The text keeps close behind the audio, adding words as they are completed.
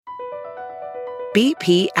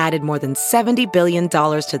BP added more than $70 billion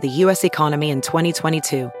to the U.S. economy in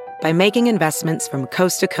 2022 by making investments from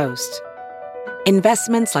coast to coast.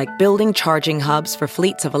 Investments like building charging hubs for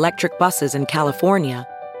fleets of electric buses in California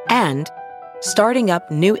and starting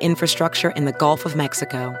up new infrastructure in the Gulf of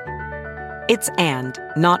Mexico. It's and,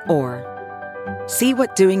 not or. See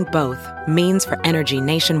what doing both means for energy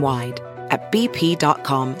nationwide at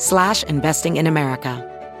bp.com/investing in America.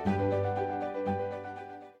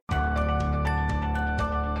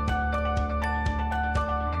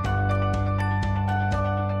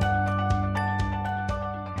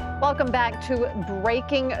 Welcome back to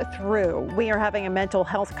Breaking Through. We are having a mental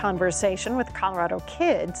health conversation with Colorado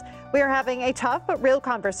kids. We are having a tough but real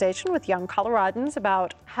conversation with young Coloradans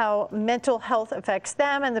about how mental health affects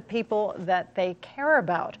them and the people that they care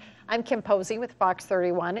about. I'm Kim Posey with Fox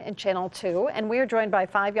 31 and Channel 2, and we are joined by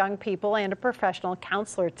 5 young people and a professional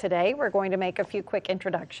counselor today. We're going to make a few quick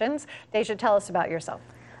introductions. Deja, tell us about yourself.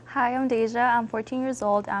 Hi, I'm Deja. I'm 14 years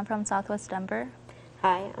old. I'm from Southwest Denver.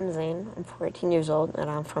 Hi, I'm Zane. I'm 14 years old, and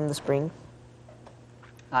I'm from the Spring.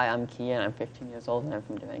 Hi, I'm Kian. I'm 15 years old, and I'm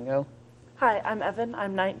from Durango. Hi, I'm Evan.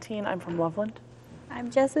 I'm 19. I'm from Loveland. I'm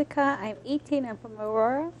Jessica. I'm 18. I'm from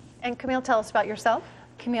Aurora. And Camille, tell us about yourself.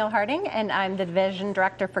 Camille Harding, and I'm the Division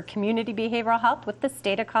Director for Community Behavioral Health with the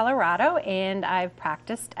state of Colorado, and I've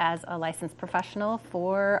practiced as a licensed professional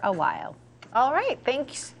for a while. All right,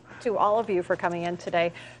 thanks to all of you for coming in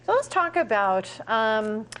today. So let's talk about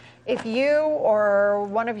if you or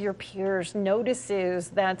one of your peers notices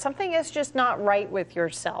that something is just not right with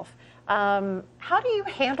yourself. How do you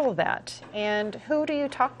handle that, and who do you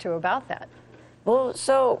talk to about that? Well,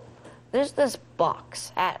 so there's this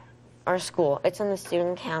box at our school. It's in the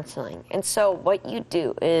student counseling. And so what you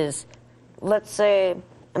do is, let's say,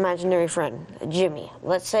 imaginary friend, Jimmy.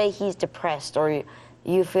 Let's say he's depressed or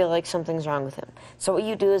you feel like something's wrong with him. So what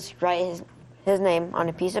you do is write his name on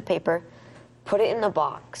a piece of paper, put it in the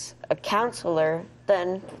box. A counselor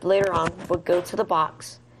then later on would go to the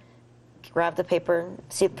box, grab the paper,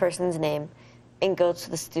 see the person's name, and go to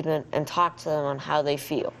the student and talk to them on how they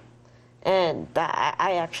feel. And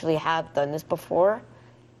I actually have done this before,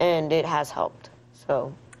 and it has helped.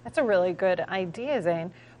 So that's a really good idea,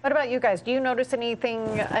 Zane. What about you guys? Do you notice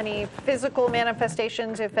anything, any physical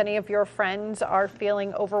manifestations if any of your friends are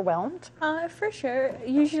feeling overwhelmed? For sure.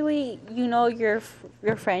 Usually, you know your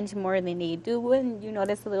friends more than they do when you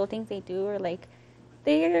notice the little things they do, or like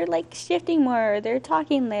they're like shifting more, they're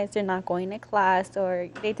talking less, they're not going to class, or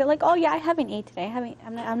they're like, oh yeah, I haven't ate today,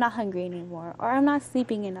 I'm not hungry anymore, or I'm not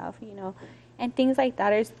sleeping enough, you know, and things like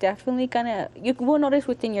that is definitely you will notice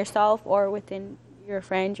within yourself or within your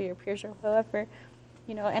friends or your peers or whoever.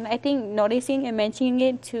 You know, and I think noticing and mentioning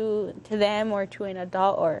it to them or to an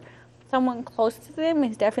adult or someone close to them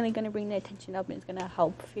is definitely going to bring the attention up and it's going to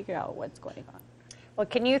help figure out what's going on. Well,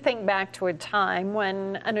 can you think back to a time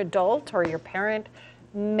when an adult or your parent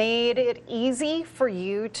made it easy for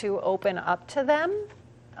you to open up to them?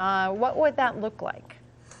 What would that look like?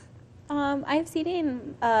 I've seen it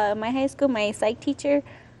in my high school, my psych teacher.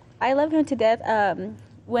 I love him to death.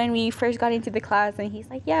 When we first got into the class and he's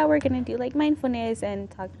like, yeah, we're going to do like mindfulness and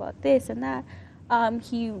talk about this and that.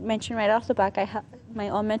 He mentioned right off the bat, I have my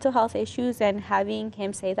own mental health issues, and having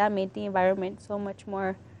him say that made the environment so much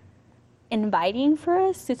more inviting for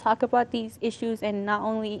us to talk about these issues. And not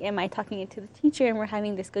only am I talking it to the teacher and we're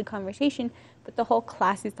having this good conversation, but the whole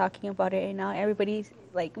class is talking about it. And now everybody's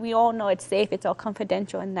like, we all know it's safe, it's all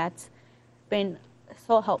confidential, and that's been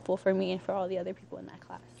so helpful for me and for all the other people in that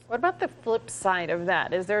class. What about the flip side of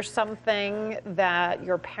that? Is there something that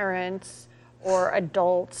your parents or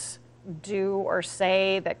adults do or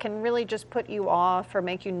say that can really just put you off or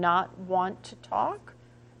make you not want to talk?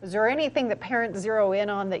 Is there anything that parents zero in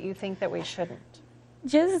on that you think that we shouldn't?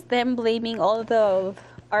 Just them blaming all of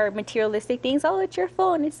our materialistic things. Oh, it's your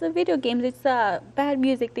phone, it's the video games, it's bad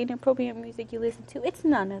music, the inappropriate music you listen to. It's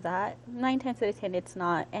none of that. 9 times out of 10, it's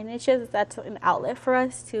not. And it's just that's an outlet for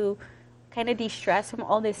us to kind of de-stress from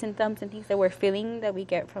all the symptoms and things that we're feeling that we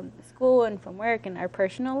get from school and from work and our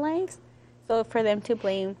personal lives. So for them to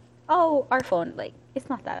blame, oh, our phone, like, it's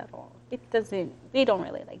not that at all. They don't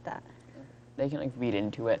really like that. They can like read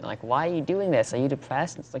into it, like, why are you doing this? Are you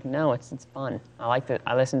depressed? It's like, no, it's fun. I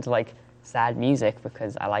listen to like sad music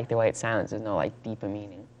because I like the way it sounds. There's no like deeper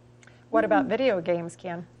meaning. What about video games,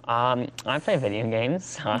 Kian? I play video games,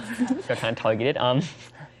 so kind of targeted.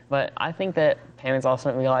 But I think that parents also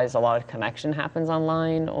don't realize a lot of connection happens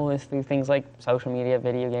online or through things like social media,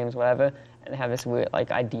 video games, whatever, and they have this weird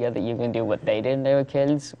like idea that you can do what they did when they were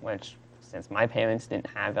kids, which since my parents didn't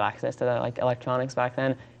have access to like electronics back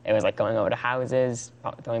then, it was like going over to houses,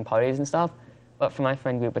 throwing parties and stuff. But for my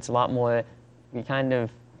friend group, it's a lot more we kind of,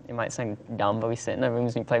 it might sound dumb, but we sit in the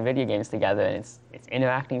rooms and we play video games together, and it's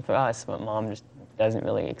interacting for us, but mom just doesn't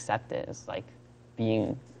really accept it. It's like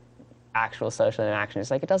being actual social interaction.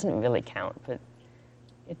 It's like, it doesn't really count, but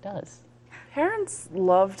it does. Parents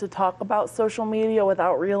love to talk about social media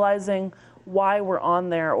without realizing why we're on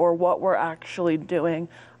there or what we're actually doing.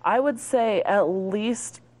 I would say at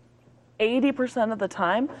least 80% of the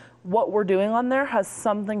time, what we're doing on there has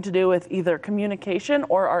something to do with either communication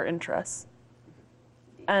or our interests.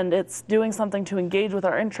 And it's doing something to engage with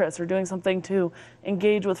our interests, or doing something to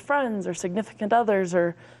engage with friends or significant others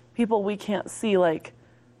or people we can't see. Like,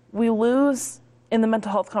 we lose in the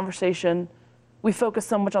mental health conversation, we focus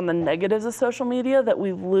so much on the negatives of social media that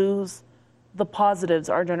we lose the positives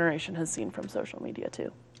our generation has seen from social media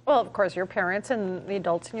too. Well, of course, your parents and the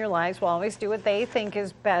adults in your lives will always do what they think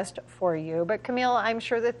is best for you. But Camille, I'm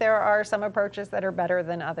sure that there are some approaches that are better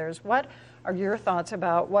than others. What are your thoughts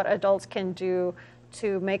about what adults can do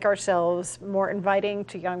to make ourselves more inviting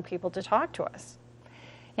to young people to talk to us?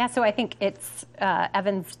 Yeah, so I think it's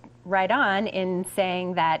Evan's right on in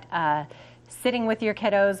saying that sitting with your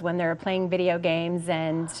kiddos when they're playing video games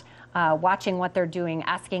and watching what they're doing,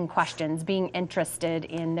 asking questions, being interested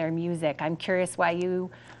in their music. I'm curious why you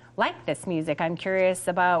like this music. I'm curious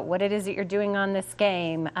about what it is that you're doing on this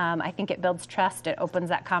game. I think it builds trust. It opens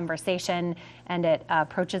that conversation, and it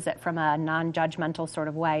approaches it from a non-judgmental sort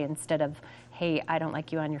of way instead of, hey, I don't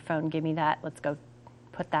like you on your phone, give me that, let's go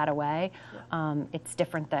put that away. Yeah. It's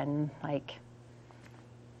different than like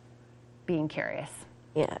being curious.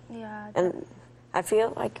 Yeah. Yeah. And I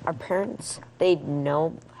feel like our parents, they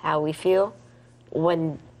know how we feel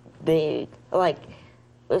when they, like,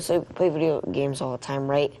 let's say we play video games all the time,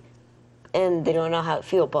 right? And they don't know how it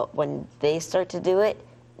feels, but when they start to do it,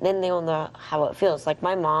 then they'll know how it feels. Like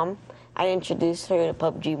my mom, I introduced her to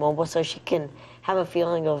PUBG Mobile so she can have a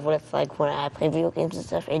feeling of what it's like when I play video games and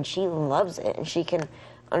stuff, and she loves it, and she can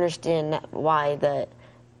understand why that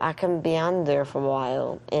I can be on there for a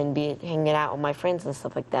while and be hanging out with my friends and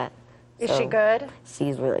stuff like that. Is she good?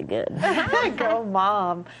 She's really good. Go,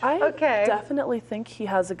 Mom. I Okay. definitely think he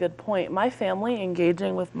has a good point. My family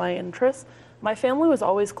engaging with my interests, my family was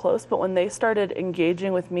always close, but when they started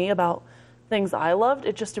engaging with me about things I loved,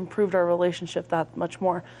 it just improved our relationship that much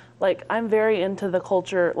more. Like, I'm very into the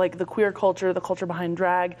culture, like the queer culture, the culture behind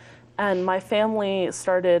drag, and my family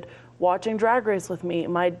started watching Drag Race with me.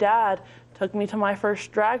 My dad took me to my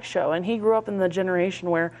first drag show, and he grew up in the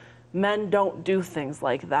generation where men don't do things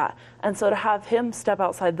like that. And so to have him step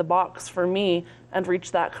outside the box for me and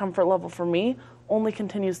reach that comfort level for me only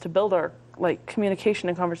continues to build our like communication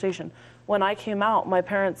and conversation. When I came out, my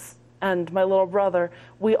parents and my little brother,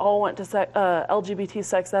 we all went to LGBT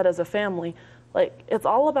sex ed as a family. Like, it's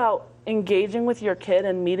all about engaging with your kid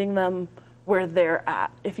and meeting them where they're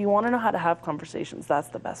at. If you want to know how to have conversations, that's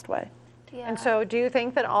the best way. Yeah. And so do you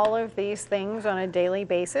think that all of these things on a daily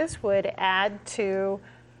basis would add to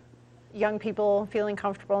young people feeling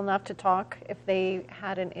comfortable enough to talk if they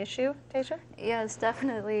had an issue, Tasia? Yes,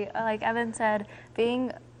 definitely. Like Evan said,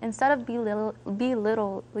 instead of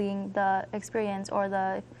belittling the experience or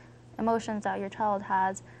the emotions that your child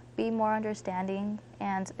has, be more understanding.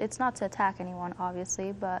 And it's not to attack anyone,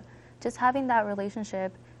 obviously, but just having that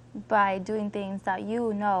relationship by doing things that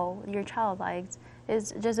you know your child likes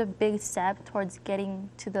is just a big step towards getting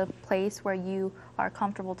to the place where you are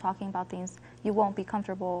comfortable talking about things you won't be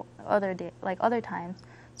comfortable other times.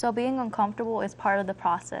 So being uncomfortable is part of the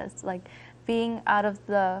process. Like being out of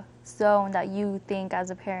the zone that you think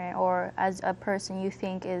as a parent or as a person you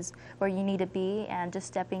think is where you need to be, and just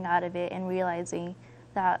stepping out of it and realizing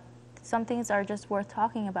that some things are just worth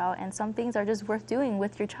talking about and some things are just worth doing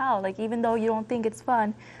with your child. Like, even though you don't think it's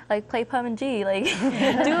fun, like play PUBG, like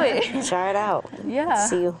do it. Try it out. Yeah.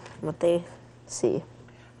 See what they see.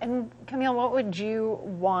 And Camille, what would you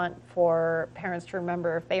want for parents to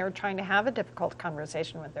remember if they are trying to have a difficult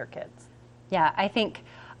conversation with their kids? Yeah, I think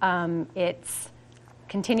it's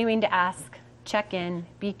continuing to ask, check in,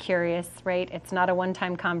 be curious, right? It's not a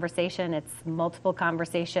one-time conversation. It's multiple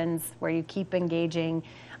conversations where you keep engaging.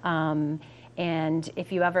 And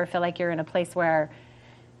if you ever feel like you're in a place where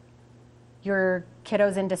your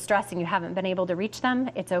kiddo's in distress and you haven't been able to reach them,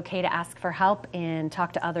 it's okay to ask for help and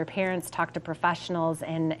talk to other parents, talk to professionals,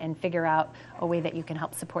 and figure out a way that you can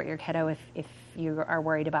help support your kiddo if you are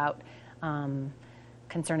worried about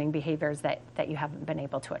concerning behaviors that you haven't been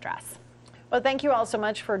able to address. Well, thank you all so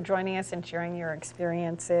much for joining us and sharing your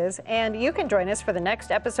experiences. And you can join us for the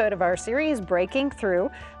next episode of our series, Breaking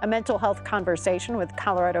Through, a mental health conversation with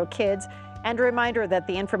Colorado kids. And a reminder that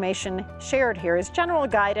the information shared here is general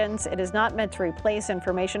guidance. It is not meant to replace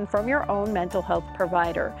information from your own mental health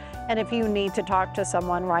provider. And if you need to talk to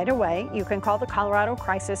someone right away, you can call the Colorado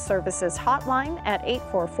Crisis Services hotline at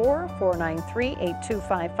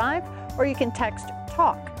 844-493-8255, or you can text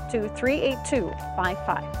TALK to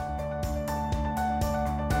 38255.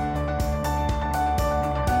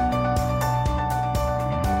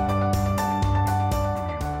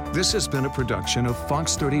 This has been a production of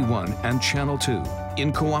Fox 31 and Channel 2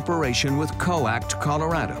 in cooperation with COACT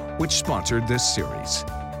Colorado, which sponsored this series.